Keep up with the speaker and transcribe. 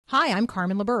Hi, I'm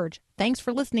Carmen LaBerge. Thanks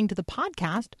for listening to the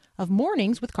podcast of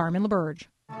Mornings with Carmen LaBerge.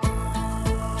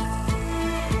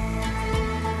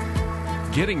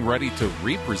 Getting ready to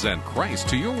represent Christ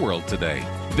to your world today.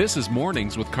 This is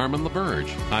Mornings with Carmen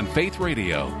LaBerge on Faith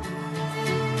Radio. If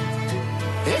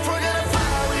we're gonna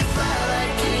fly, we fly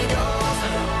like eagles,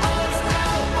 arms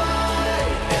out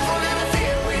wide. If we're gonna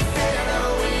fear, we fear no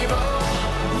evil.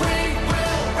 We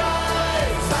will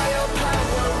rise. By your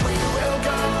power we will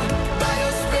go. By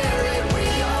your spirit we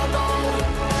are bold.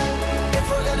 If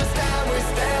we're gonna stand, we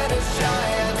stand as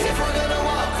giants. If we're gonna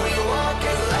walk, we walk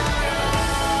as lions.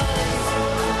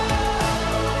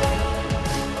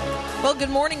 Well, good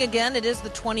morning again. It is the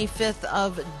 25th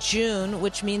of June,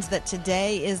 which means that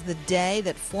today is the day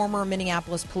that former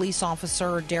Minneapolis police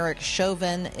officer Derek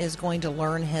Chauvin is going to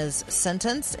learn his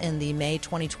sentence in the May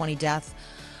 2020 death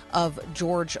of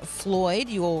George Floyd.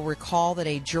 You will recall that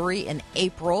a jury in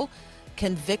April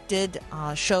convicted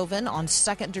Chauvin on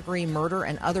second-degree murder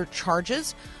and other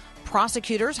charges.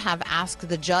 Prosecutors have asked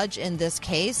the judge in this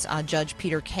case, Judge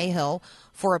Peter Cahill,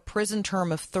 for a prison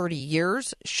term of 30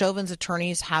 years. Chauvin's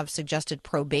attorneys have suggested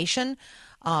probation.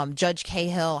 Judge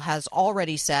Cahill has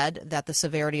already said that the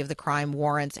severity of the crime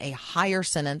warrants a higher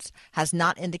sentence, has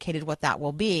not indicated what that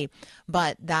will be,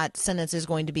 but that sentence is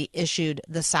going to be issued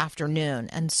this afternoon.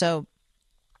 And so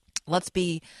let's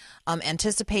be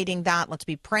anticipating that. Let's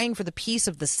be praying for the peace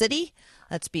of the city.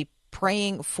 Let's be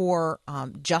praying for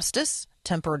justice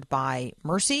tempered by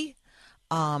mercy.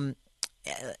 I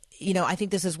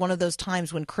think this is one of those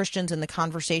times when Christians in the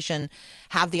conversation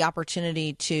have the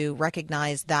opportunity to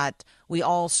recognize that we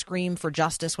all scream for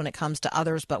justice when it comes to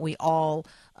others, but we all,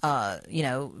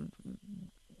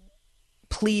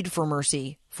 plead for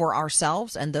mercy for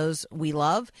ourselves and those we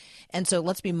love. And so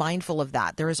let's be mindful of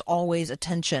that. There is always a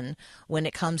tension when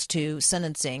it comes to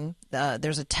sentencing.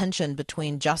 There's a tension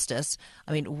between justice.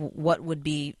 I mean, what would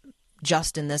be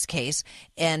just in this case,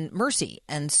 and mercy.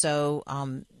 And so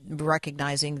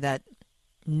recognizing that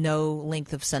no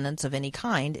length of sentence of any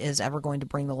kind is ever going to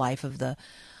bring the life of the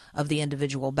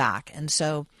individual back. And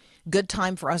so good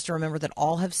time for us to remember that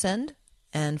all have sinned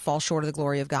and fall short of the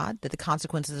glory of God, that the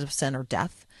consequences of sin are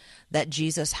death, that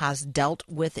Jesus has dealt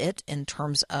with it in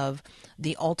terms of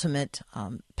the ultimate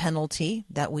penalty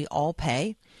that we all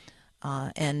pay.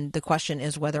 And the question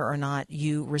is whether or not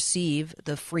you receive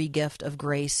the free gift of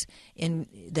grace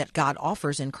that God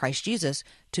offers in Christ Jesus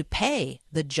to pay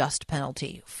the just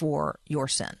penalty for your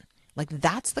sin. Like,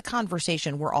 that's the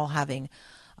conversation we're all having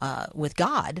with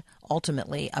God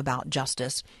ultimately about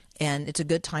justice. And it's a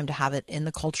good time to have it in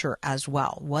the culture as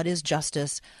well. What is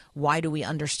justice? Why do we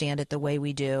understand it the way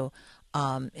we do?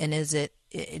 And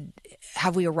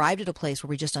have we arrived at a place where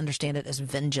we just understand it as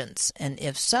vengeance? And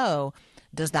if so,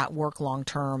 does that work long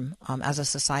term as a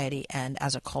society and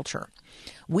as a culture?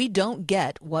 We don't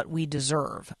get what we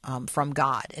deserve from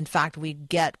God. In fact, we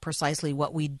get precisely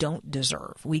what we don't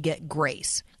deserve. We get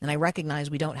grace. And I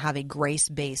recognize we don't have a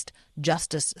grace-based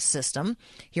justice system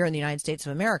here in the United States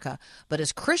of America. But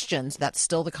as Christians, that's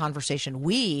still the conversation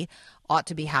we ought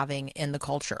to be having in the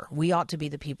culture. We ought to be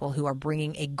the people who are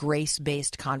bringing a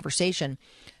grace-based conversation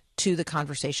to the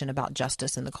conversation about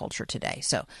justice in the culture today.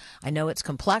 So I know it's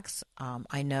complex.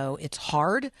 I know it's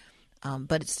hard,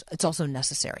 but it's also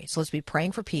necessary. So let's be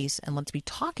praying for peace, and let's be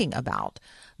talking about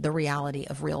the reality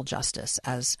of real justice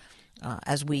as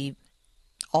we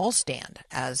all stand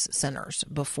as sinners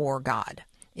before God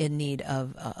in need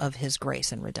of his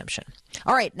grace and redemption.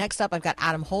 All right, next up, I've got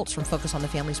Adam Holtz from Focus on the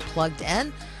Family's Plugged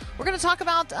In. We're going to talk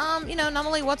about, not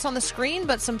only what's on the screen,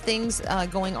 but some things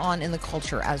going on in the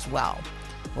culture as well.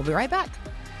 We'll be right back.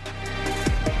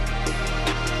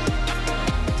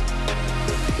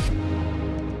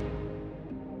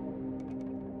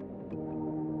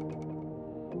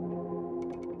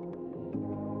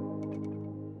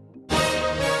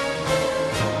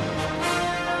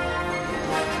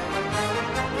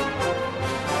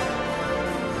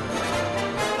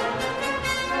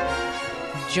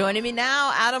 Joining me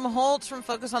now, Adam Holtz from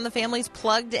Focus on the Family's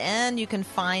Plugged In. You can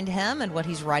find him and what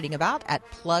he's writing about at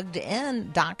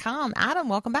pluggedin.com. Adam,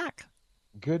 welcome back.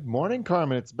 Good morning,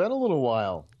 Carmen. It's been a little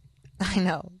while. I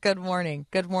know. Good morning.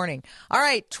 Good morning. All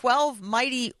right, 12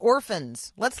 Mighty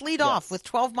Orphans. Let's lead off with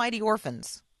 12 Mighty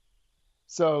Orphans.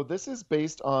 So this is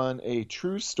based on a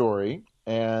true story,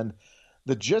 and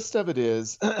the gist of it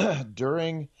is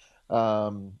during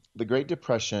the Great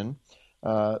Depression,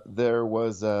 there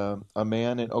was a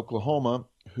man in Oklahoma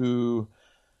who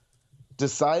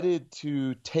decided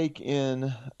to take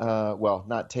in,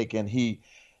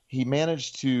 he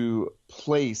managed to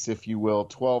place, if you will,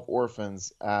 12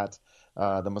 orphans at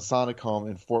the Masonic home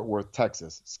in Fort Worth,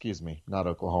 Texas. Excuse me, not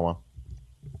Oklahoma.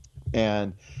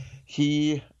 and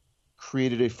he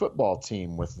created a football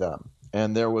team with them.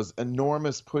 And there was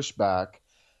enormous pushback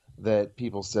that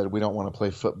people said, we don't want to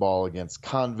play football against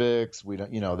convicts. We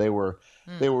don't, they were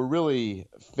really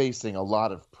facing a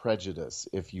lot of prejudice,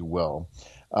 if you will.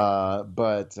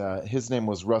 But his name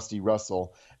was Rusty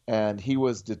Russell, and he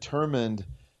was determined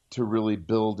to really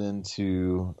build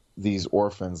into these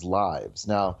orphans' lives.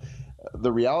 Now,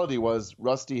 the reality was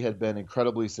Rusty had been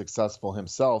incredibly successful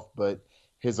himself, but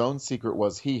his own secret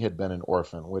was he had been an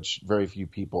orphan, which very few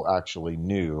people actually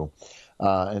knew.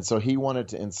 And so he wanted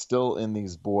to instill in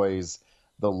these boys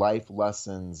the life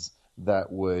lessons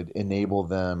that would enable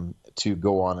them to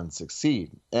go on and succeed.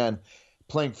 And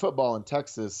playing football in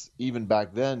Texas, even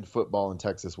back then, football in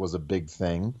Texas was a big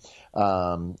thing.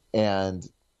 And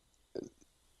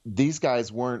these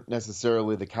guys weren't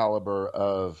necessarily the caliber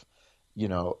of,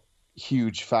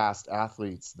 huge, fast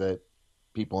athletes that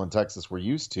people in Texas were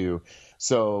used to.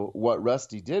 So what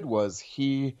Rusty did was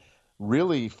he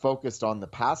really focused on the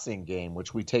passing game,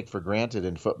 which we take for granted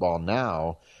in football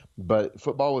now, but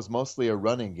football was mostly a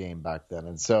running game back then.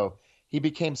 And so he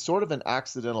became sort of an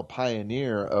accidental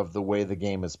pioneer of the way the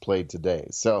game is played today.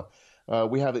 So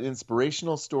we have an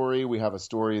inspirational story. We have a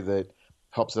story that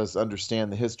helps us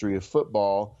understand the history of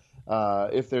football.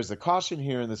 If there's a caution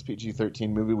here in this PG-13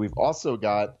 movie, we've also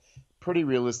got pretty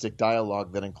realistic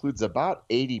dialogue that includes about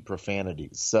 80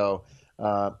 profanities. So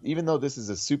even though this is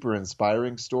a super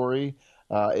inspiring story,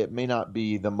 it may not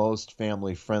be the most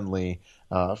family friendly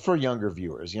for younger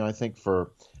viewers. I think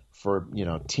for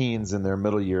teens in their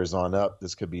middle years on up,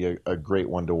 this could be a great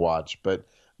one to watch. But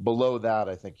below that,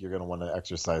 I think you're going to want to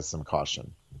exercise some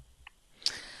caution.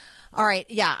 All right.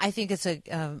 Yeah, I think it's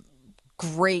a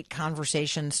great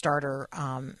conversation starter,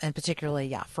 and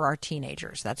particularly, for our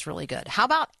teenagers. That's really good. How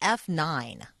about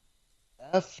F9?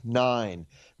 F9.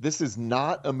 This is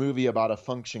not a movie about a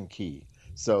function key.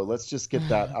 So let's just get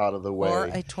that out of the way. Or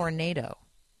a tornado.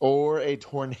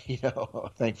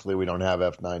 Thankfully, we don't have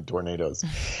F9 tornadoes.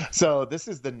 So this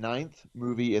is the 9th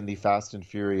movie in the Fast and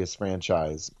Furious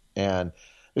franchise. And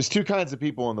there's two kinds of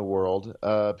people in the world,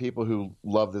 people who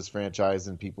love this franchise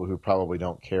and people who probably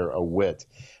don't care a whit.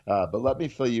 But let me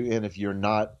fill you in if you're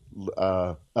not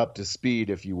up to speed,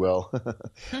 if you will,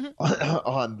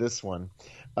 on this one.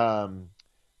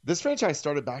 This franchise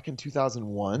started back in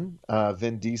 2001.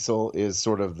 Vin Diesel is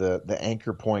sort of the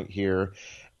anchor point here.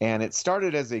 And it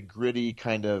started as a gritty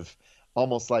kind of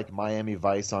almost like Miami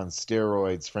Vice on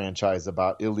steroids franchise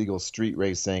about illegal street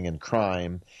racing and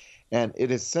crime. And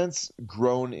it has since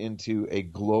grown into a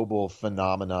global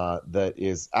phenomena that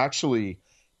is actually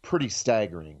pretty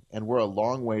staggering. And we're a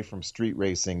long way from street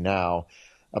racing now.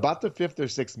 About the 5th or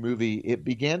 6th movie, it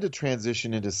began to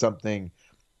transition into something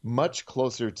much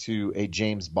closer to a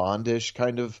James Bond-ish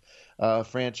kind of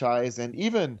franchise, and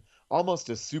even almost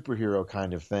a superhero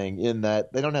kind of thing, in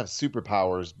that they don't have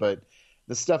superpowers, but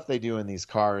the stuff they do in these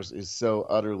cars is so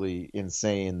utterly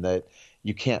insane that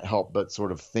you can't help but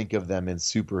sort of think of them in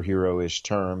superhero-ish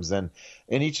terms. And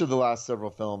in each of the last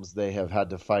several films, they have had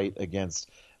to fight against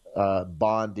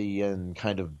Bondy and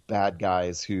kind of bad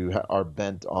guys who are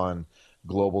bent on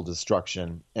global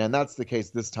destruction. And that's the case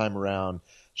this time around.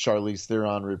 Charlize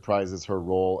Theron reprises her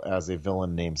role as a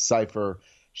villain named Cypher.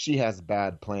 She has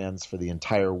bad plans for the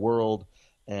entire world.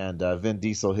 And Vin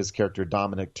Diesel, his character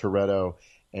Dominic Toretto,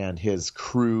 and his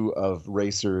crew of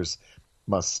racers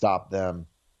must stop them.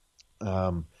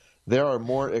 There are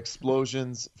more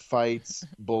explosions, fights,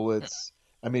 bullets.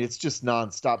 I mean, it's just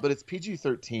nonstop, but it's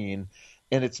PG-13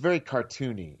 and it's very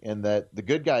cartoony in that the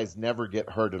good guys never get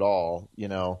hurt at all.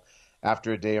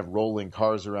 After a day of rolling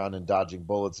cars around and dodging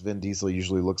bullets, Vin Diesel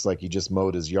usually looks like he just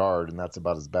mowed his yard, and that's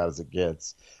about as bad as it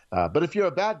gets. But if you're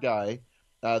a bad guy,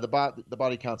 the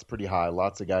body count's pretty high.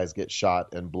 Lots of guys get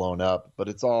shot and blown up, but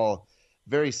it's all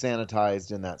very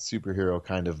sanitized in that superhero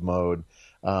kind of mode.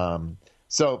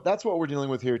 So that's what we're dealing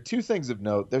with here. Two things of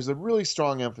note. There's a really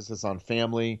strong emphasis on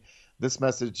family.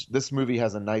 This movie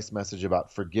has a nice message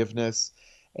about forgiveness.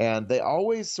 And they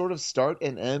always sort of start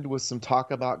and end with some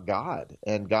talk about God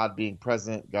and God being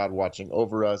present, God watching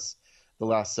over us. The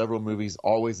last several movies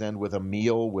always end with a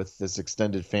meal with this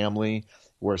extended family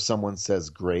where someone says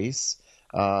grace.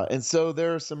 And so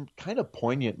there are some kind of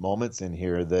poignant moments in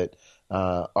here that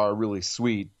are really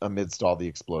sweet amidst all the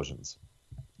explosions.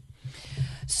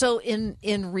 So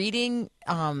in reading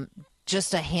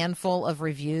just a handful of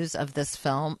reviews of this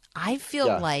film, I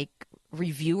feel like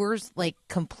reviewers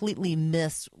completely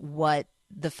miss what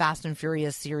the Fast and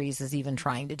Furious series is even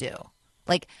trying to do.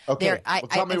 I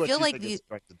feel like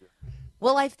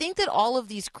well, I think that all of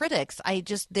these critics,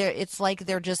 it's like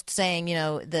they're just saying,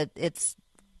 that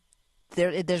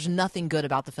there's nothing good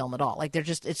about the film at all. Like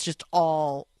it's just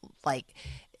all like,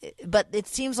 but it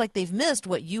seems like they've missed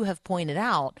what you have pointed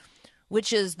out,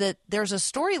 which is that there's a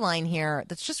storyline here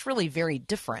that's just really very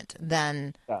different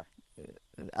than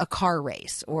a car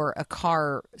race or a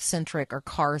car centric or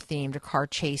car themed or car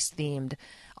chase themed.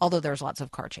 Although there's lots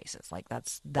of car chases, like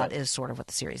that is sort of what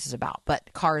the series is about.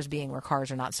 But cars being where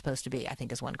cars are not supposed to be, I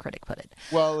think, as one critic put it.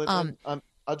 Well,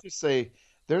 I'll just say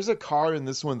there's a car in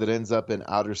this one that ends up in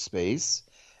outer space,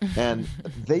 and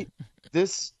the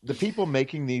people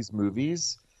making these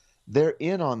movies, they're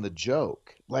in on the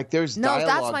joke. Like there's dialogue. No,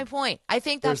 that's my point. I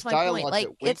think that's my point. Like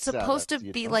it's supposed to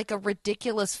be like a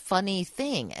ridiculous, funny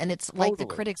thing, and it's like the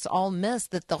critics all miss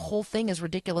that the whole thing is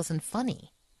ridiculous and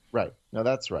funny. Right. No,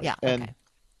 that's right. Yeah.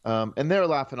 And they're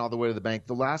laughing all the way to the bank.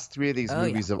 The last 3 of these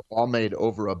movies have all made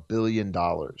over $1 billion.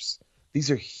 These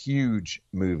are huge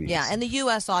movies. Yeah, and the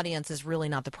U.S. audience is really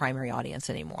not the primary audience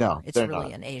anymore. No, it's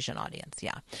really an Asian audience.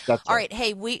 Yeah. That's all right.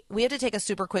 Hey, we have to take a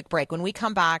super quick break. When we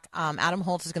come back, Adam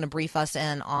Holtz is going to brief us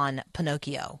in on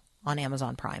Pinocchio on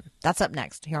Amazon Prime. That's up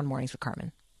next here on Mornings with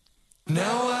Carmen.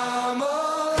 Now I'm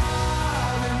alive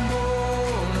and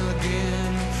born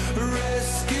again,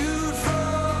 rescued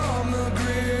from the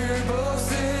grip of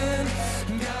sin.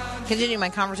 Continuing my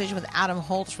conversation with Adam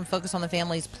Holtz from Focus on the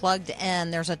Family's Plugged In.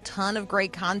 There's a ton of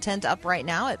great content up right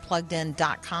now at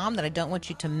pluggedin.com that I don't want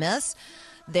you to miss.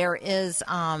 There is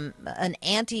an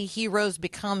Anti-Heroes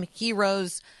Become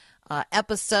Heroes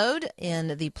episode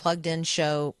in the Plugged In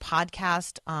Show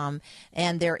podcast,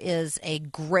 and there is a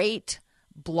great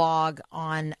blog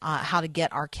on how to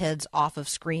get our kids off of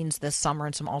screens this summer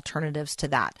and some alternatives to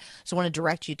that. So I want to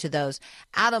direct you to those.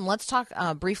 Adam, let's talk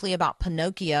briefly about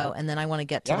Pinocchio, and then I want to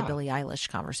get to the Billie Eilish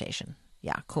conversation.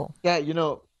 Yeah, cool. Yeah,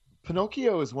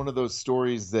 Pinocchio is one of those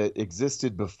stories that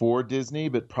existed before Disney,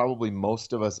 but probably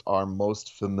most of us are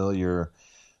most familiar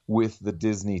with the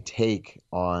Disney take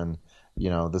on,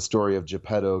 the story of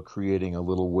Geppetto creating a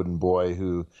little wooden boy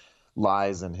who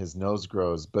lies and his nose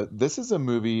grows. But this is a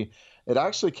movie. It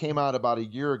actually came out about a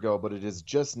year ago, but it has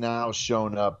just now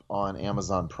shown up on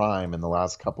Amazon Prime in the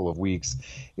last couple of weeks.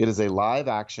 It is a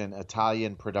live-action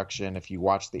Italian production. If you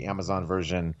watch the Amazon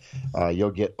version, you'll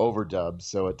get overdubs.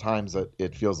 So at times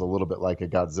it feels a little bit like a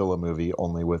Godzilla movie,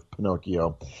 only with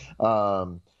Pinocchio.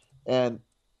 And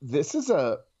this is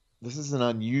an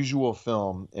unusual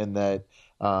film in that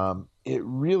it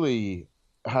really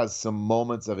has some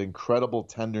moments of incredible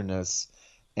tenderness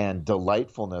and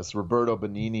delightfulness. Roberto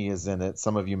Benigni is in it.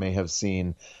 Some of you may have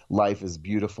seen Life is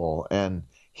Beautiful, and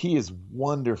he is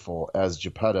wonderful as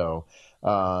Geppetto.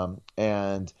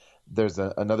 And there's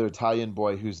another Italian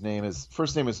boy whose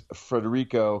first name is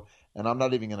Federico, and I'm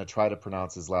not even going to try to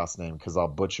pronounce his last name because I'll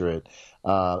butcher it.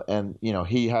 And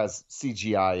he has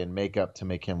CGI and makeup to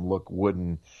make him look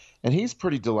wooden, and he's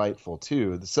pretty delightful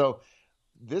too. So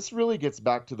this really gets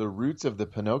back to the roots of the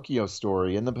Pinocchio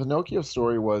story. And the Pinocchio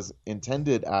story was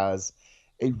intended as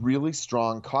a really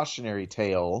strong cautionary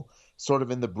tale, sort of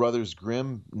in the Brothers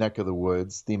Grimm neck of the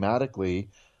woods, thematically,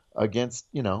 against,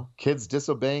 kids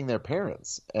disobeying their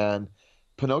parents. And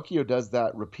Pinocchio does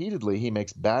that repeatedly. He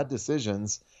makes bad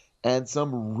decisions, and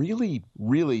some really,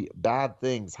 really bad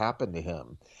things happen to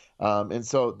him. And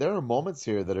so there are moments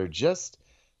here that are just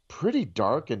pretty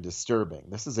dark and disturbing.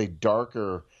 This is a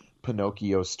darker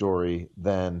Pinocchio story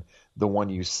than the one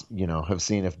you have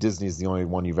seen if Disney's the only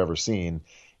one you've ever seen.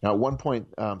 Now, at one point,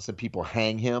 some people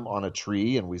hang him on a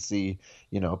tree, and we see,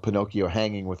 Pinocchio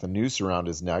hanging with a noose around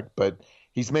his neck, but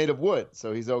he's made of wood,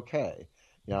 so he's okay.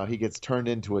 He gets turned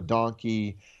into a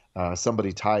donkey.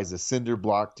 Somebody ties a cinder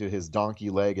block to his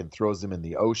donkey leg and throws him in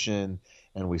the ocean,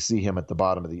 and we see him at the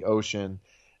bottom of the ocean.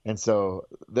 And so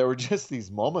there were just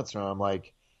these moments where I'm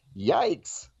like,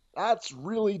 yikes. That's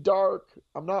really dark.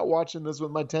 I'm not watching this with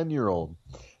my 10-year-old.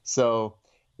 So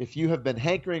if you have been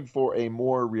hankering for a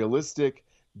more realistic,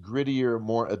 grittier,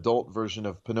 more adult version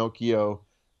of Pinocchio,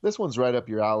 this one's right up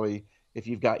your alley. If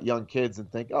you've got young kids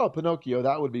and think, oh, Pinocchio,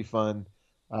 that would be fun,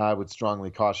 I would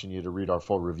strongly caution you to read our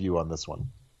full review on this one.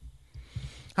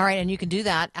 All right, and you can do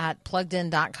that at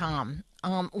pluggedin.com.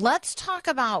 Let's talk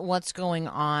about what's going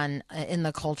on in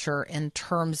the culture in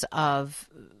terms of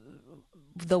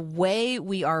the way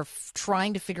we are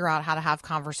trying to figure out how to have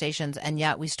conversations, and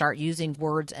yet we start using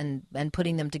words and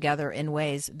putting them together in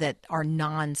ways that are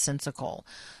nonsensical.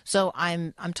 So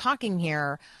I'm talking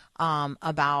here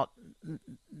about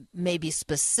maybe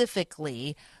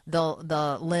specifically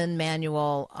the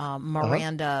Lin-Manuel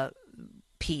Miranda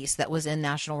piece that was in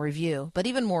National Review, but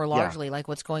even more largely like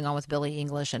what's going on with Billie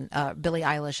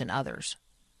Eilish and others.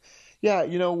 Yeah,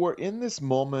 we're in this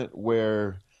moment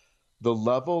where the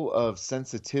level of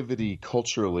sensitivity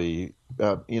culturally,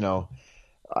 and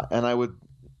I would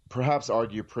perhaps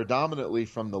argue predominantly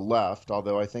from the left,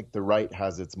 although I think the right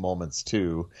has its moments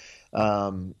too.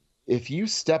 If you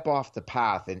step off the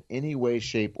path in any way,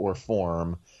 shape, or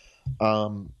form,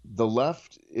 the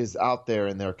left is out there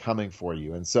and they're coming for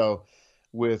you. And so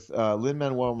with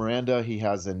Lin-Manuel Miranda, he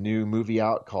has a new movie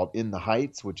out called In the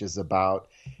Heights, which is about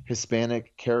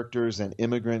Hispanic characters and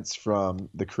immigrants from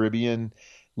the Caribbean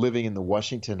living in the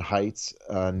Washington Heights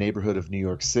neighborhood of New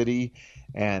York City.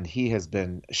 And he has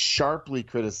been sharply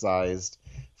criticized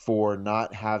for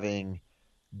not having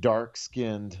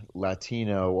dark-skinned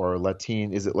Latino or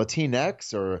Latin. Is it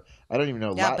Latinx or I don't even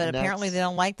know. Yeah, Latinx? but apparently they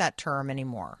don't like that term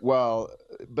anymore. Well,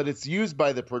 but it's used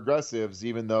by the progressives,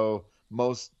 even though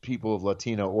most people of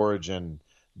Latino origin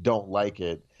don't like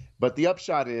it. But the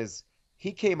upshot is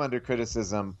he came under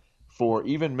criticism for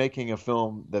even making a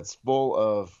film that's full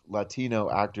of Latino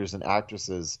actors and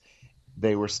actresses.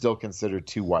 They were still considered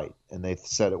too white, and they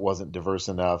said it wasn't diverse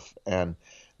enough. And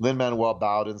Lin-Manuel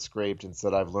bowed and scraped and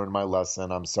said, "I've learned my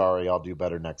lesson. I'm sorry. I'll do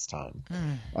better next time."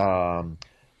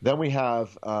 Then we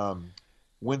have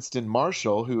Winston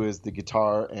Marshall, who is the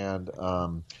guitar and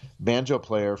banjo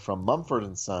player from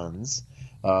Mumford & Sons,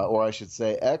 or I should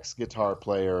say ex-guitar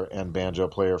player and banjo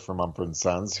player from Mumford &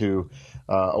 Sons, who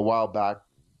a while back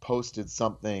posted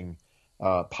something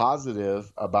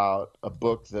positive about a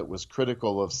book that was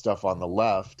critical of stuff on the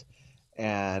left,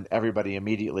 and everybody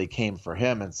immediately came for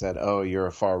him and said, "Oh, you're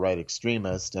a far-right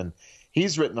extremist." And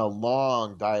he's written a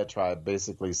long diatribe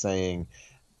basically saying,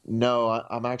 no,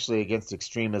 I'm actually against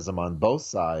extremism on both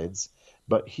sides,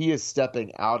 but he is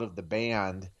stepping out of the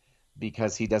band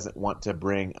because he doesn't want to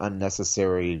bring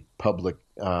unnecessary public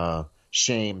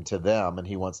shame to them, and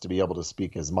he wants to be able to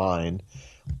speak his mind.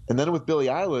 And then with Billie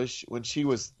Eilish, when she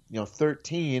was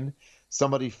 13,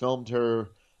 somebody filmed her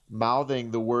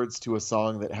mouthing the words to a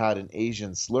song that had an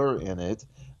Asian slur in it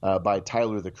by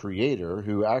Tyler, the Creator,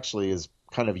 who actually is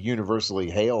kind of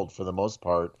universally hailed for the most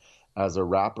part as a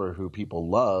rapper who people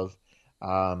love.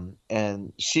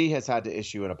 And she has had to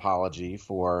issue an apology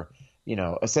for,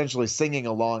 essentially singing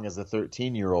along as a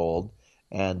 13-year-old.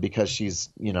 And because she's,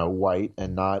 white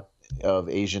and not of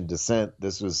Asian descent,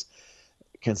 this was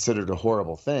considered a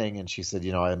horrible thing. And she said,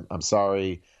 I'm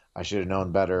sorry, I should have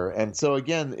known better. And so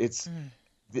again, it's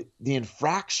the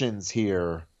infractions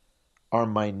here are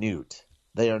minute.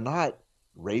 They are not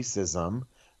racism.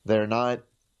 They're not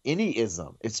any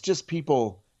ism. It's just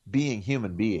people being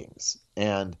human beings.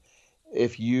 And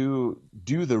if you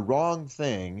do the wrong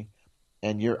thing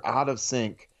and you're out of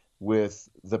sync with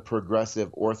the progressive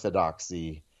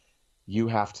orthodoxy, you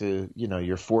have to,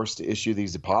 you're forced to issue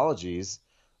these apologies,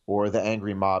 or the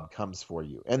angry mob comes for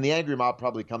you. And the angry mob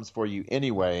probably comes for you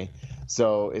anyway,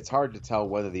 so it's hard to tell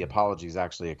whether the apologies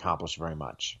actually accomplish very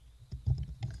much.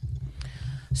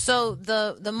 So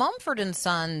the Mumford &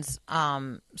 Sons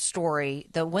story,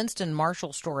 the Winston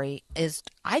Marshall story, is,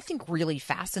 I think, really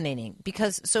fascinating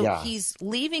because he's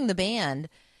leaving the band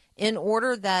in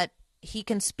order that he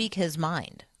can speak his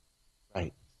mind.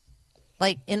 Right.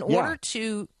 Like, in order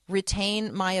to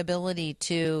retain my ability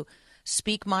to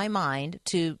speak my mind,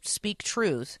 to speak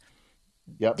truth,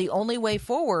 the only way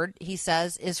forward, he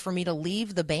says, is for me to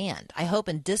leave the band. I hope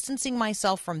in distancing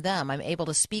myself from them, I'm able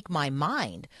to speak my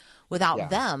mind without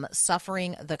them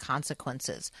suffering the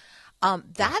consequences.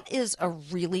 That is a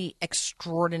really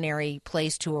extraordinary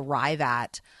place to arrive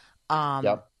at.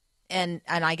 And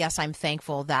I guess I'm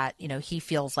thankful that, he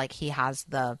feels like he has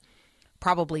the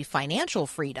probably financial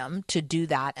freedom to do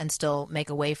that and still make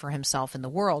a way for himself in the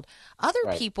world.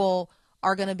 Other people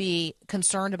are going to be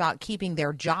concerned about keeping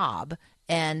their job,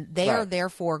 and they are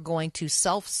therefore going to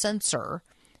self-censor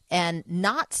and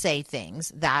not say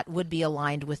things that would be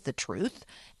aligned with the truth.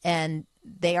 And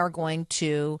they are going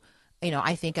to,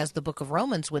 I think, as the book of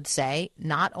Romans would say,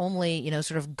 not only,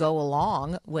 sort of go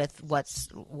along with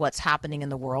what's happening in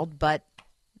the world, but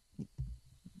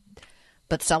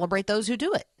celebrate those who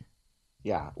do it.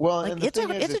 Yeah. Well, and it's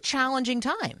a challenging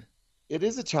time. It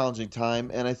is a challenging time.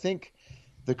 And I think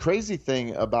the crazy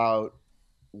thing about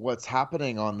what's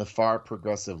happening on the far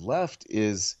progressive left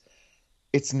is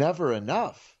it's never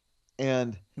enough.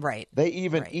 And they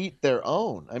even eat their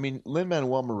own. I mean,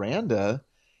 Lin-Manuel Miranda,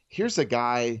 here's a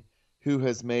guy who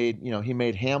has made, he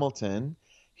made Hamilton.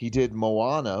 He did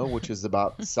Moana, which is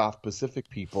about South Pacific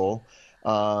people.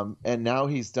 And now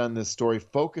he's done this story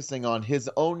focusing on his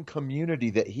own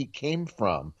community that he came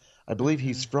from. I believe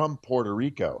he's from Puerto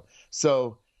Rico.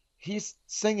 So he's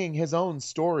singing his own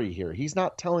story here. He's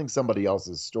not telling somebody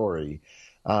else's story.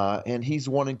 And he's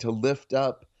wanting to lift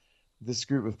up this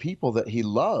group of people that he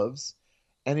loves.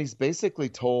 And he's basically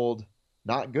told,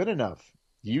 not good enough.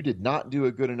 You did not do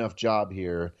a good enough job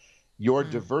here. Your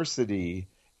diversity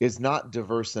is not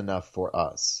diverse enough for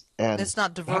us. And It's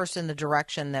not diverse in the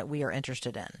direction that we are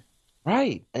interested in.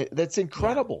 right. That's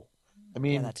incredible. I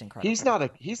mean, that's incredible.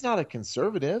 He's not a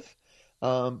conservative,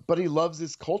 but he loves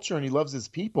his culture and he loves his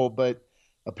people, but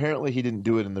apparently he didn't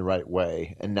do it in the right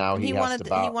way. And now he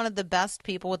wanted the best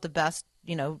people with the best,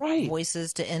 Right.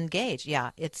 voices to engage. Yeah,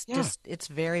 it's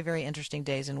very, very interesting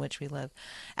days in which we live.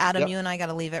 Adam, you and I got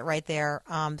to leave it right there.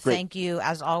 Thank you,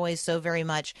 as always, so very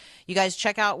much. You guys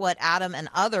check out what Adam and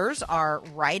others are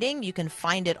writing. You can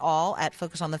find it all at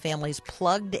Focus on the Family's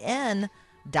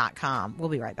pluggedin.com. We'll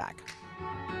be right back.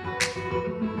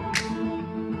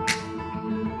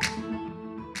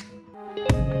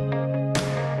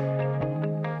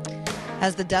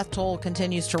 As the death toll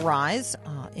continues to rise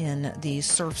in the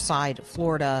Surfside,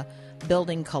 Florida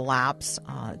building collapse,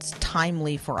 it's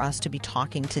timely for us to be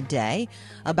talking today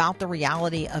about the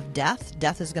reality of death.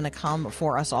 Death is going to come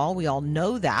for us all. We all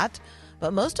know that.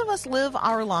 But most of us live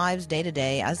our lives day to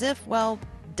day as if, well,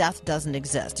 death doesn't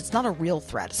exist. It's not a real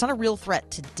threat. It's not a real threat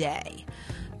today.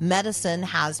 Medicine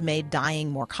has made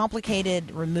dying more complicated,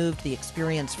 removed the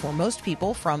experience for most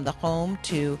people from the home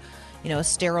to a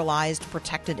sterilized,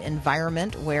 protected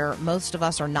environment where most of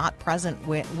us are not present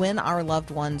when our loved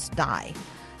ones die.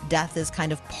 Death is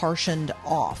kind of partitioned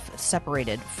off,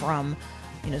 separated from,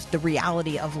 the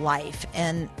reality of life.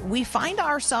 And we find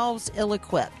ourselves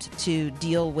ill-equipped to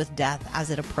deal with death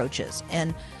as it approaches.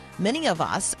 And many of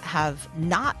us have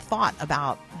not thought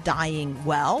about dying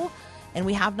well, and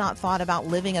we have not thought about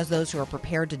living as those who are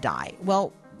prepared to die.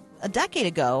 Well, a decade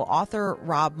ago, author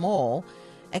Rob Moll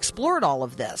explored all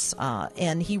of this,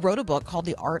 and he wrote a book called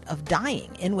The Art of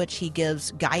Dying, in which he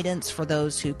gives guidance for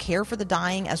those who care for the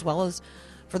dying as well as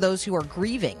for those who are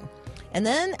grieving. And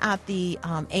then at the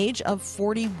age of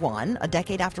 41, a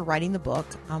decade after writing the book,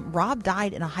 Rob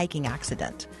died in a hiking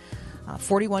accident.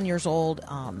 41 years old,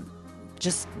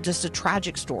 just a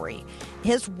tragic story.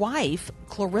 His wife,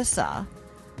 Clarissa,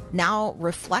 now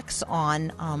reflects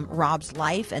on Rob's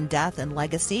life and death and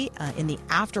legacy in the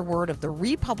afterword of the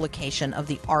republication of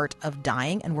The Art of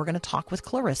Dying. And we're going to talk with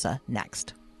Clarissa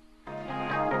next.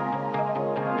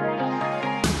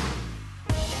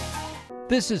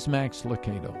 This is Max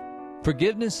Lucado.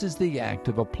 Forgiveness is the act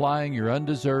of applying your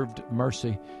undeserved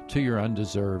mercy to your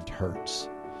undeserved hurts.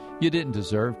 You didn't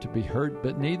deserve to be hurt,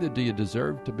 but neither do you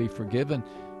deserve to be forgiven.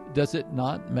 Does it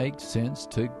not make sense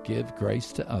to give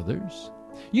grace to others?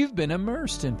 You've been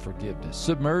immersed in forgiveness,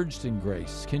 submerged in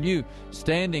grace. Can you,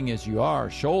 standing as you are,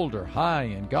 shoulder high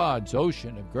in God's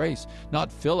ocean of grace,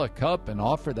 not fill a cup and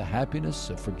offer the happiness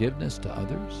of forgiveness to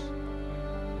others?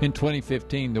 In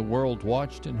 2015, the world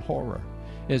watched in horror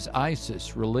as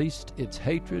ISIS released its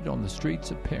hatred on the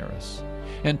streets of Paris.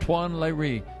 Antoine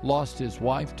Léry lost his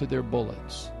wife to their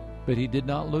bullets, but he did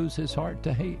not lose his heart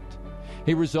to hate.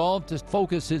 He resolved to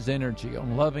focus his energy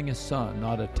on loving his son,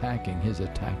 not attacking his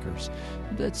attackers.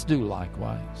 Let's do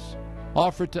likewise.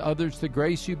 Offer to others the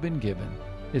grace you've been given.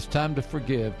 It's time to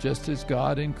forgive just as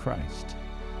God in Christ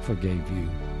forgave you.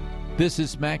 This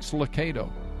is Max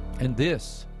Lucado, and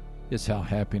this is how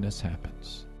happiness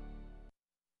happens.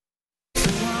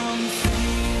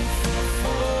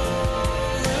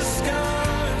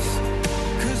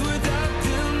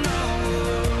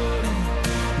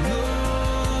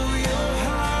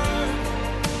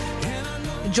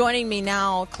 Joining me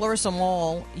now, Clarissa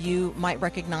Moll. You might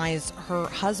recognize her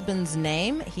husband's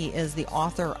name. He is the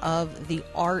author of The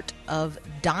Art of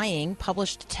Dying,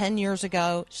 published 10 years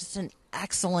ago. Just an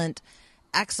excellent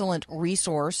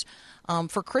resource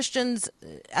for Christians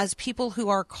as people who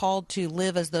are called to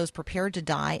live as those prepared to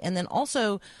die, and then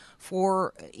also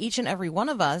for each and every one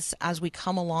of us as we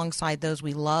come alongside those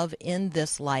we love in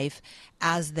this life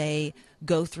as they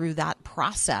go through that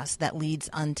process that leads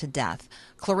unto death.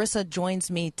 Clarissa joins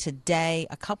me today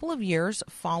a couple of years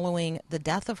following the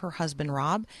death of her husband,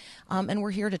 Rob, and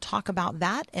we're here to talk about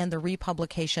that and the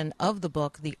republication of the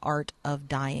book, The Art of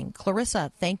Dying.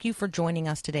 Clarissa, thank you for joining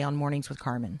us today on Mornings with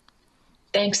Carmen.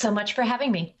 Thanks so much for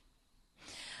having me.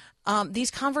 These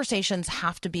conversations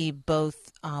have to be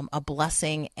both a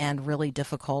blessing and really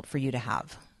difficult for you to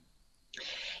have.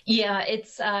 Yeah,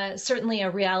 it's certainly a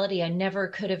reality I never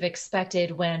could have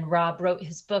expected when Rob wrote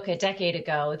his book a decade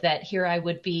ago, that here I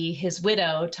would be his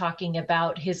widow talking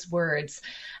about his words.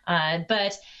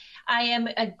 But I am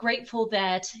grateful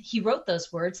that he wrote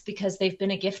those words because they've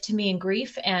been a gift to me in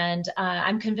grief. And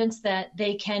I'm convinced that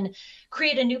they can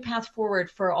create a new path forward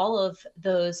for all of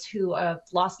those who have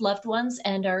lost loved ones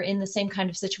and are in the same kind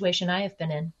of situation I have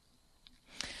been in.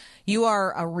 You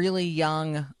are a really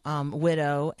young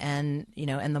widow, and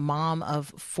and the mom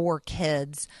of 4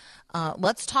 kids.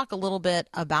 Let's talk a little bit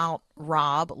about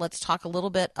Rob. Let's talk a little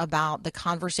bit about the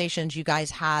conversations you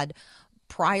guys had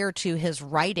prior to his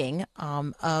writing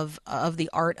of The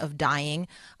Art of Dying,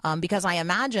 because I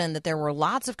imagine that there were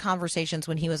lots of conversations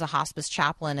when he was a hospice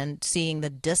chaplain and seeing the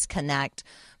disconnect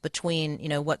between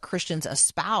what Christians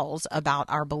espouse about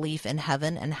our belief in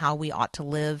heaven and how we ought to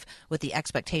live with the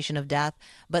expectation of death,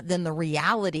 but then the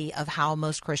reality of how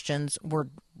most Christians were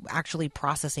actually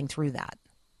processing through that.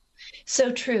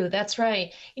 So true. That's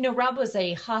right. Rob was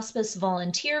a hospice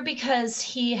volunteer because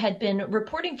he had been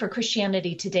reporting for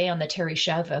Christianity Today on the Terry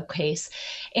Schiavo case.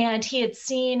 And he had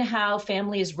seen how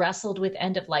families wrestled with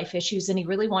end of life issues. And he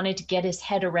really wanted to get his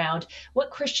head around what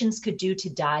Christians could do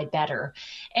to die better.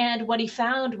 And what he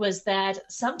found was that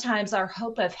sometimes our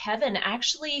hope of heaven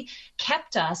actually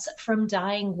kept us from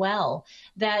dying well,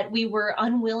 that we were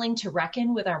unwilling to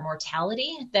reckon with our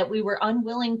mortality, that we were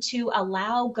unwilling to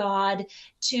allow God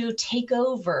to take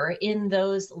over in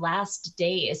those last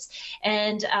days.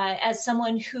 And as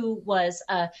someone who was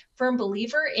a firm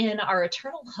believer in our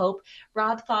eternal hope,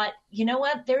 Rob thought, you know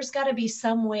what, there's got to be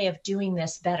some way of doing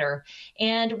this better.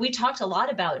 And we talked a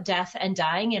lot about death and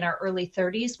dying in our early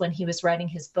 30s when he was writing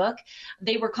his book.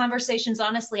 They were conversations,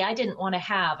 honestly, I didn't want to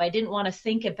have. I didn't want to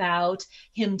think about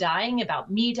him dying, about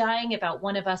me dying, about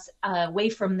one of us away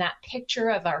from that picture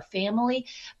of our family.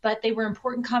 But they were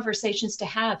important conversations to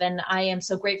have. And I am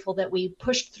so grateful that we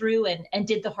pushed through and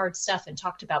did the hard stuff and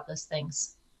talked about those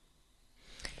things.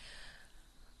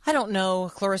 I don't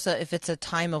know, Clarissa, if it's a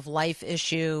time of life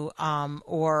issue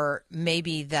or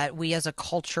maybe that we as a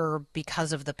culture,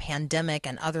 because of the pandemic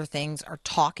and other things, are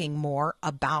talking more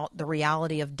about the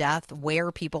reality of death,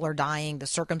 where people are dying, the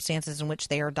circumstances in which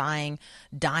they are dying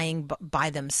by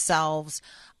themselves.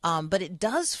 But it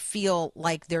does feel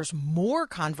like there's more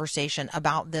conversation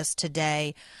about this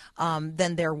today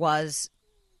than there was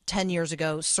 10 years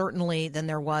ago, certainly than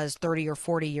there was 30 or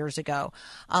 40 years ago.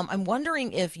 I'm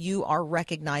wondering if you are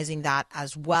recognizing that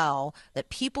as well, that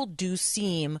people do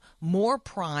seem more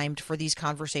primed for these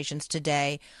conversations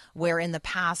today, where in the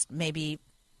past, maybe,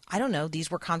 I don't know, these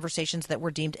were conversations that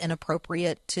were deemed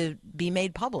inappropriate to be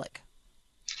made public.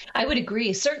 I would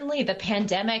agree. Certainly, the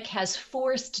pandemic has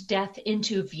forced death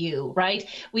into view, right?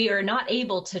 We are not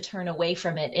able to turn away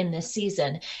from it in this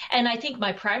season. And I think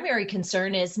my primary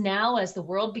concern is now, as the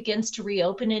world begins to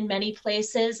reopen in many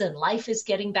places and life is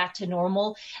getting back to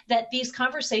normal, that these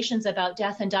conversations about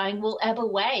death and dying will ebb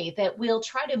away, that we'll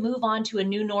try to move on to a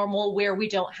new normal where we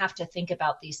don't have to think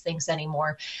about these things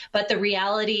anymore. But the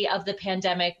reality of the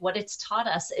pandemic, what it's taught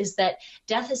us, is that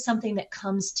death is something that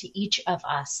comes to each of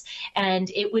us. And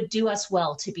it would do us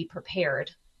well to be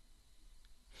prepared.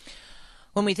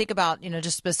 When we think about,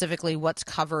 just specifically what's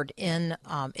covered in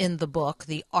the book,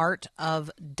 The Art of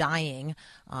Dying,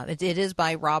 it is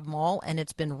by Rob Moll, and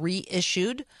it's been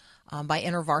reissued by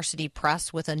InterVarsity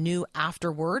Press with a new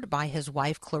afterword by his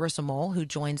wife, Clarissa Moll, who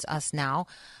joins us now.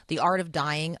 The Art of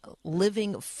Dying,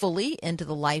 Living Fully into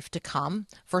the Life to Come,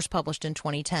 first published in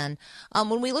 2010.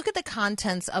 When we look at the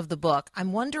contents of the book,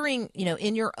 I'm wondering,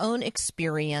 in your own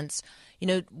experience,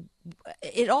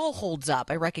 it all holds up.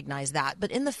 I recognize that.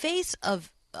 But in the face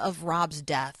of Rob's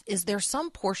death, is there some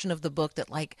portion of the book that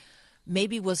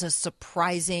maybe was a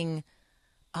surprising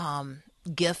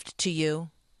gift to you?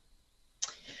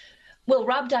 Well,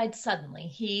 Rob died suddenly.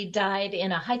 He died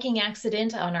in a hiking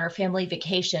accident on our family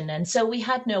vacation. And so we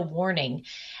had no warning.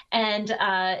 And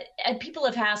people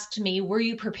have asked me, were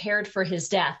you prepared for his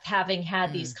death, having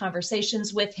had these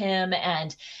conversations with him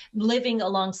and living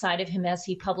alongside of him as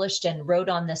he published and wrote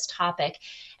on this topic?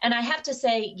 And I have to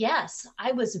say, yes,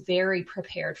 I was very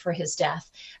prepared for his death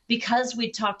because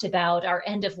we talked about our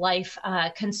end of life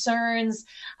concerns,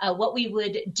 what we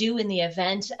would do in the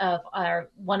event of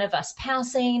one of us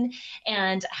passing,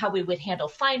 and how we would handle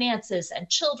finances and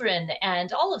children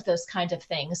and all of those kind of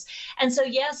things. And so,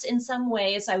 yes, in some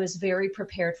ways, I was very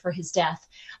prepared for his death.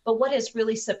 But what has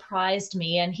really surprised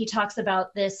me, and he talks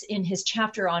about this in his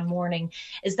chapter on mourning,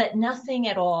 is that nothing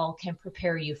at all can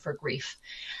prepare you for grief.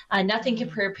 Nothing can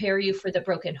prepare you for the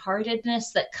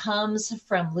brokenheartedness that comes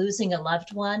from losing a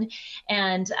loved one.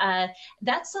 And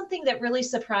that's something that really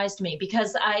surprised me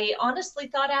because I honestly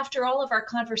thought after all of our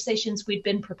conversations, we'd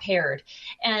been prepared.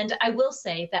 And I will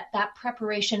say that that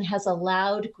preparation has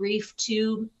allowed grief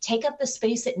to take up the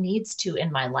space it needs to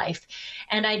in my life.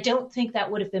 And I don't think that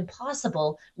would have been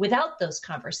possible without those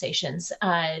conversations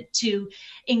to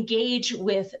engage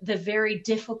with the very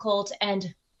difficult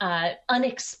and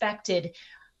unexpected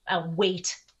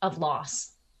weight of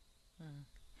loss.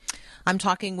 I'm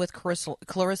talking with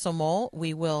Clarissa Mole.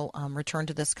 We will return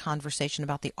to this conversation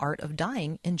about the art of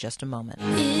dying in just a moment.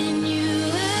 In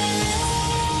you I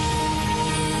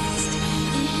rest,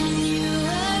 in you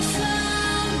I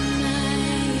found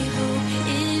my hope,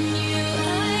 in you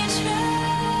I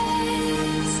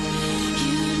trust,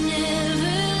 you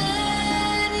never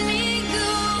let me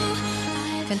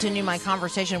go. Continue my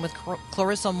conversation with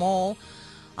Clarissa Mole.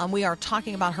 We are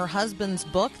talking about her husband's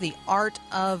book, The Art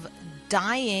of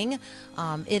Dying.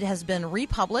 It has been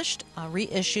republished,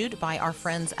 reissued by our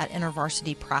friends at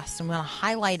InterVarsity Press. I'm going to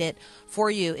highlight it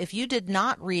for you. If you did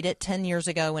not read it 10 years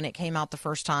ago when it came out the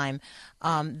first time,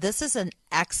 this is an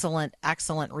excellent,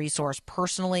 excellent resource.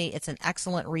 Personally, it's an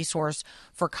excellent resource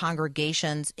for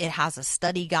congregations. It has a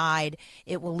study guide.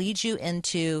 It will lead you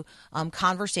into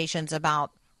conversations about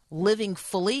living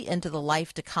fully into the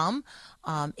life to come.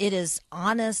 It is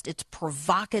honest, it's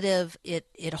provocative,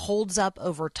 it holds up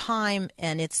over time,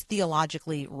 and it's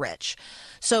theologically rich.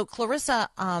 So, Clarissa,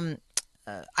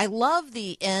 I love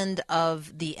the end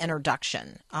of the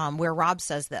introduction where Rob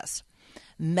says this: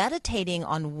 meditating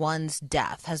on one's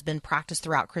death has been practiced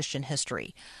throughout Christian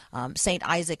history. St.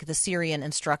 Isaac the Syrian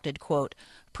instructed, quote,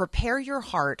 "Prepare your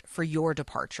heart for your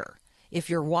departure. If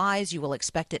you're wise, you will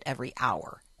expect it every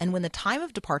hour. And when the time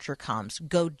of departure comes,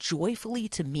 go joyfully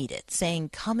to meet it, saying,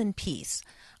 'Come in peace.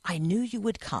 I knew you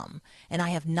would come, and I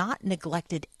have not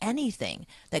neglected anything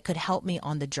that could help me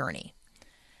on the journey.'"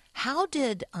 How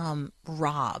did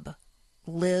Rob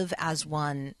live as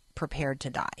one prepared to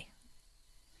die?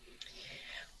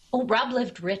 Oh, Rob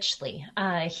lived richly.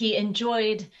 He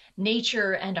enjoyed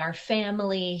nature and our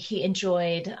family. He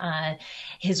enjoyed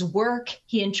his work.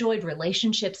 He enjoyed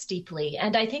relationships deeply.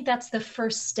 And I think that's the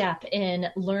first step in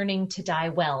learning to die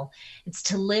well. It's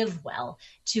to live well,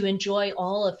 to enjoy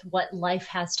all of what life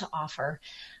has to offer.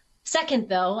 Second,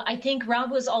 though, I think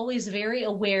Rob was always very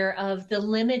aware of the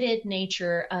limited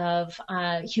nature of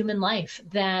human life,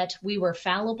 that we were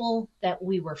fallible, that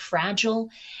we were fragile,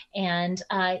 and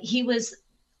he was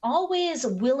always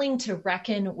willing to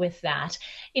reckon with that,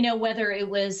 whether it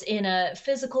was in a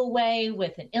physical way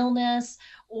with an illness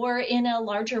or in a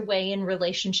larger way in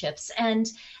relationships.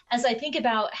 And as I think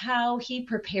about how he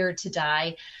prepared to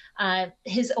die,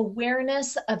 his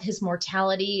awareness of his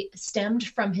mortality stemmed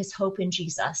from his hope in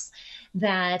Jesus,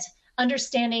 that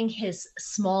understanding his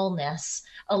smallness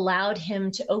allowed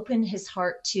him to open his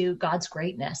heart to God's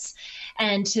greatness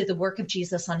and to the work of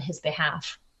Jesus on his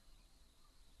behalf.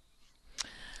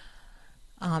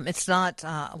 It's not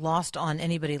lost on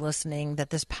anybody listening that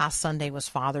this past Sunday was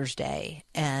Father's Day,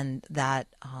 and that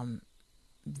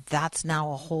that's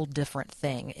now a whole different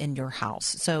thing in your house.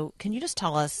 So can you just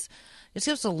give us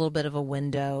a little bit of a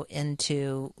window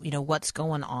into, what's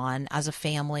going on as a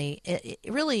family, it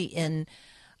really in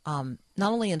not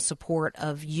only in support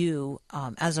of you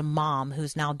as a mom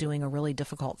who's now doing a really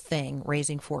difficult thing,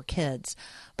 raising 4 kids,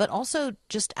 but also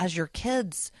just as your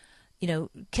kids.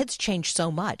 Kids change so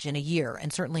much in a year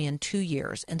and certainly in 2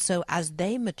 years. And so as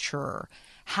they mature,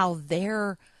 how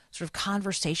their sort of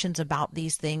conversations about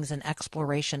these things and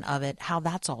exploration of it, how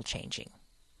that's all changing.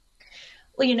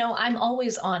 Well, I'm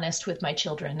always honest with my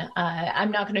children. I'm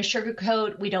not going to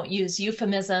sugarcoat. We don't use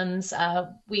euphemisms.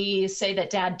 We say that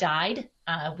Dad died.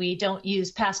 We don't use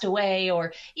passed away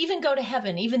or even go to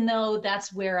heaven, even though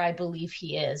that's where I believe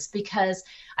he is, because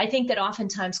I think that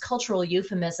oftentimes cultural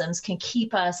euphemisms can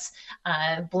keep us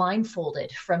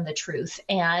blindfolded from the truth.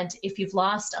 And if you've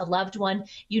lost a loved one,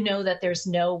 you know that there's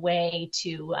no way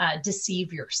to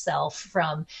deceive yourself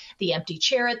from the empty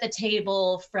chair at the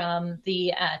table, from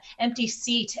the empty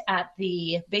seat at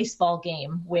the baseball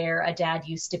game where a dad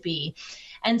used to be.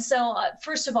 And so,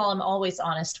 first of all, I'm always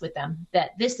honest with them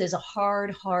that this is a hard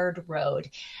road.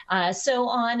 So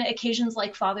on occasions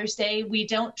like Father's Day, we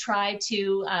don't try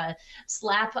to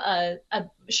slap a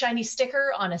shiny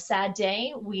sticker on a sad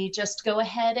day. We just go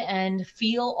ahead and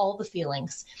feel all the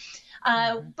feelings.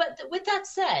 But with that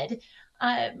said,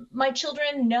 my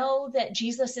children know that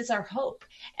Jesus is our hope.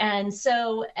 And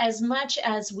so as much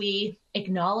as we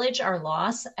acknowledge our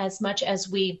loss, as much as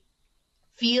we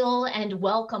feel and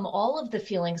welcome all of the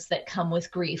feelings that come with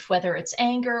grief, whether it's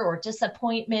anger or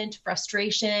disappointment,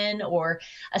 frustration, or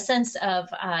a sense of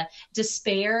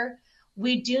despair,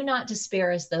 we do not despair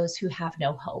as those who have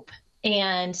no hope.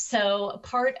 And so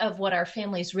part of what our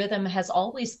family's rhythm has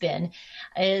always been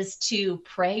is to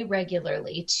pray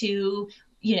regularly, to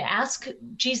ask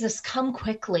Jesus, come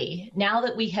quickly. Now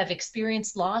that we have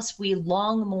experienced loss, we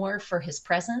long more for his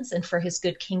presence and for his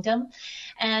good kingdom.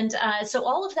 And so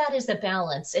all of that is a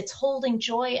balance. It's holding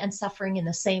joy and suffering in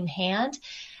the same hand.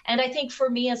 And I think for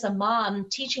me as a mom,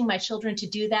 teaching my children to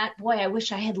do that, boy, I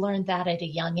wish I had learned that at a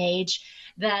young age,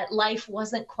 that life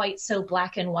wasn't quite so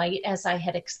black and white as I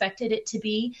had expected it to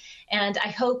be. And I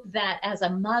hope that as a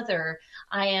mother,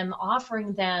 I am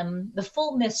offering them the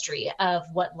full mystery of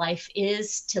what life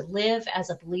is to live as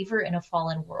a believer in a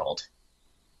fallen world.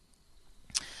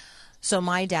 So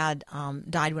my dad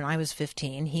died when I was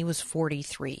 15. He was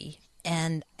 43.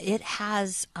 And it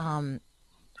has,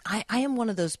 I am one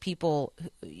of those people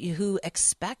who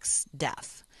expects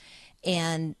death.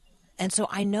 And so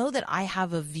I know that I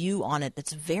have a view on it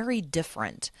that's very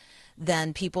different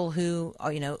than people who,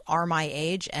 are my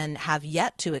age and have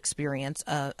yet to experience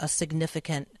a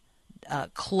significant,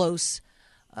 close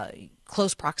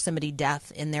proximity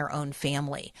death in their own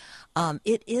family.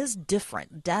 It is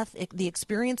different. The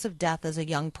experience of death as a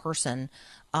young person,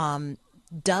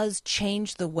 does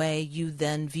change the way you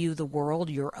then view the world,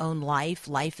 your own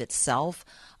life itself,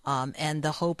 and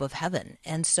the hope of heaven.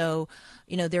 And so,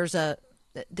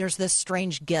 there's this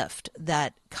strange gift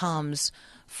that comes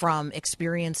from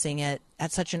experiencing it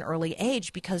at such an early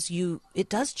age, because it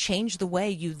does change the way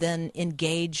you then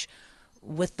engage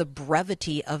with the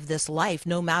brevity of this life.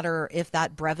 No matter if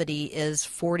that brevity is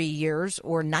 40 years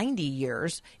or 90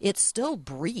 years, it's still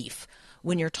brief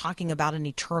when you're talking about an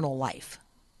eternal life.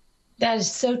 That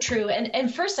is so true.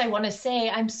 And first I want to say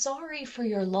I'm sorry for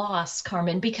your loss,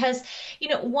 Carmen, because,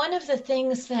 one of the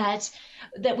things that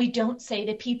we don't say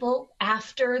to people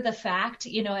after the fact,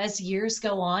 as years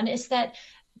go on, is that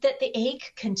the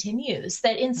ache continues,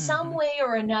 that in some way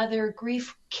or another,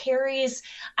 grief carries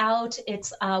out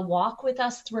its walk with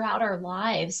us throughout our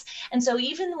lives. And so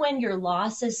even when your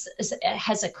loss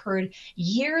has occurred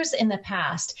years in the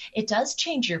past, it does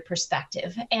change your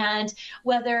perspective. And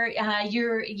whether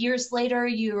you're years later,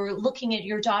 you're looking at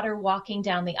your daughter walking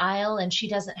down the aisle and she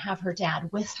doesn't have her dad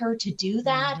with her to do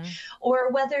that,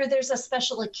 or whether there's a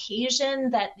special occasion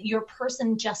that your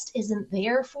person just isn't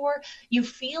there for, you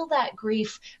feel that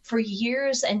grief for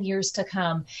years and years to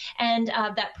come. And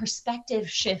that perspective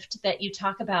shift that you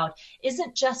talk about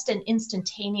isn't just an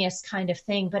instantaneous kind of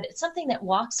thing, but it's something that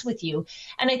walks with you.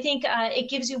 And I think it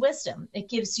gives you wisdom. It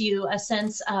gives you a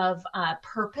sense of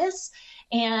purpose.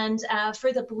 And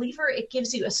for the believer, it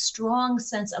gives you a strong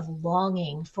sense of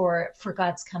longing for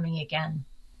God's coming again.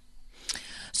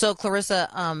 So, Clarissa,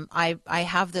 I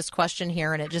have this question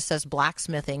here, and it just says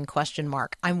blacksmithing ?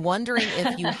 I'm wondering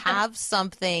if you have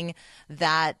something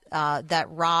that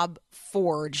Rob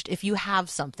forged. If you have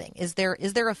something, is there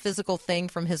a physical thing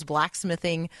from his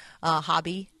blacksmithing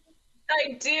hobby?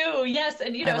 I do, yes.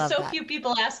 And, so few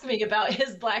people ask me about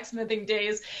his blacksmithing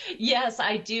days. Yes,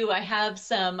 I do. I have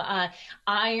some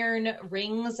iron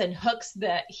rings and hooks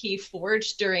that he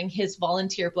forged during his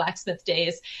volunteer blacksmith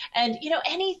days. And,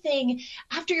 anything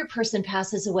after your person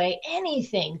passes away,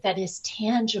 anything that is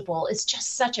tangible is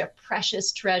just such a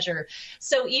precious treasure.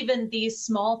 So even these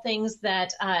small things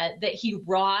that he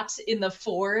wrought in the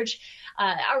forge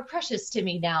are precious to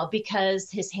me now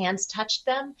because his hands touched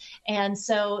them. And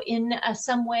so in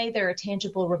some way, they're a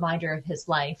tangible reminder of his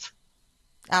life.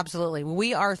 Absolutely.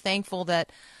 We are thankful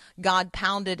that God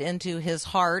pounded into his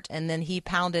heart and then he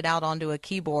pounded out onto a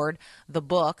keyboard the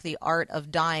book, The Art of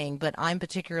Dying. But I'm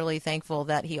particularly thankful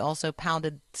that he also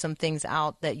pounded some things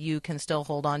out that you can still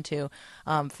hold on to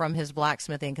from his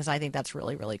blacksmithing, because I think that's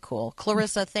really, really cool.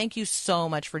 Clarissa, thank you so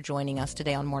much for joining us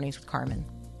today on Mornings with Carmen.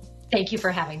 Thank you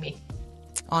for having me.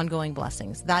 Ongoing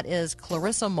blessings. That is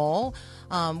Clarissa Mole.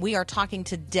 We are talking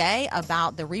today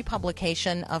about the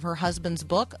republication of her husband's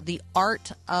book, The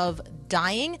Art of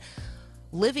Dying,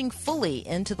 Living Fully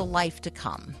into the Life to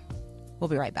Come. We'll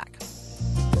be right back.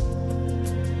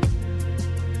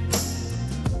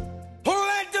 Who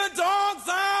let the dogs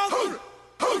out?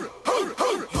 Who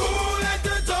let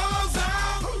the dogs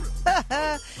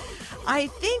out? I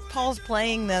think Paul's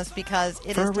playing this because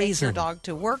it is Take Your Dog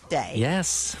to Work Day.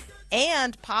 Yes.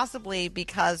 And possibly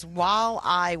because while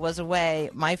I was away,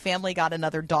 my family got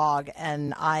another dog,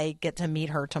 and I get to meet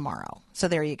her tomorrow. So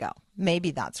there you go.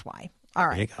 Maybe that's why. All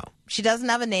right. There you go. She doesn't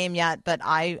have a name yet, but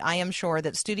I am sure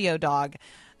that Studio Dog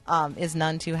is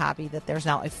none too happy that there's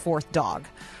now a fourth dog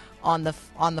on the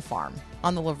farm,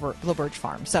 on the LaBerge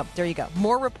farm. So there you go.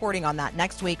 More reporting on that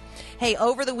next week. Hey,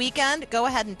 over the weekend, go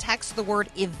ahead and text the word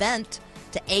event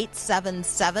to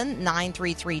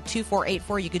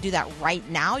 877-933-2484. You could do that right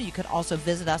now. You could also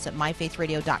visit us at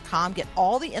myfaithradio.com. Get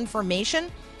all the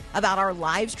information about our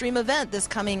live stream event this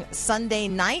coming Sunday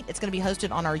night. It's going to be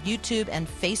hosted on our YouTube and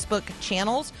Facebook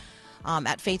channels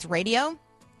at Faith Radio.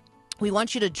 We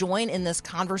want you to join in this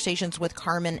Conversations with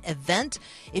Carmen event.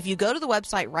 If you go to the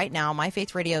website right now,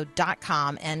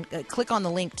 myfaithradio.com, and click on the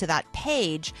link to that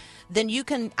page, then you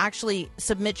can actually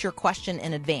submit your question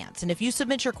in advance. And if you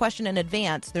submit your question in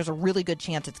advance, there's a really good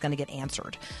chance it's going to get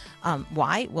answered.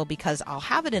 Why? Well, because I'll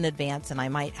have it in advance and I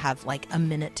might have like a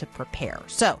minute to prepare.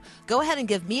 So go ahead and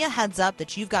give me a heads up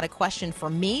that you've got a question for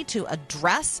me to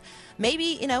address.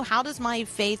 Maybe, how does my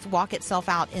faith walk itself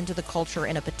out into the culture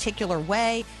in a particular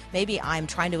way? Maybe I'm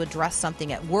trying to address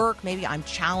something at work. Maybe I'm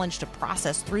challenged to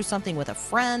process through something with a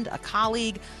friend, a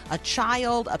colleague, a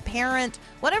child, a parent,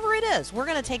 whatever it is. We're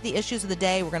going to take the issues of the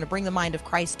day. We're going to bring the mind of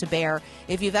Christ to bear.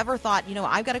 If you've ever thought,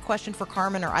 I've got a question for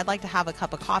Carmen, or I'd like to have a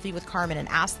cup of coffee with Carmen and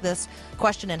ask this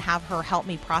question and have her help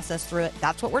me process through it,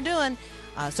 that's what we're doing.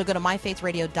 So go to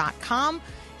myfaithradio.com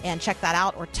and check that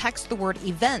out, or text the word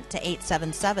event to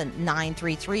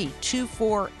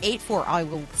 877-933-2484. I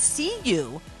will see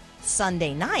you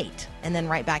Sunday night, and then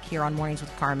right back here on Mornings with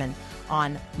Carmen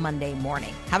on Monday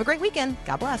morning. Have a great weekend.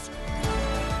 God bless.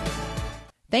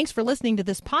 Thanks for listening to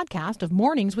this podcast of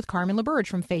Mornings with Carmen LaBerge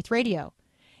from Faith Radio.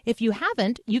 If you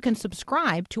haven't, you can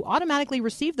subscribe to automatically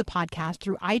receive the podcast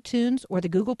through iTunes or the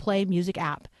Google Play Music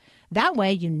app. That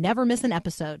way, you never miss an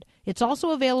episode. It's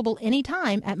also available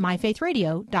anytime at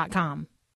myfaithradio.com.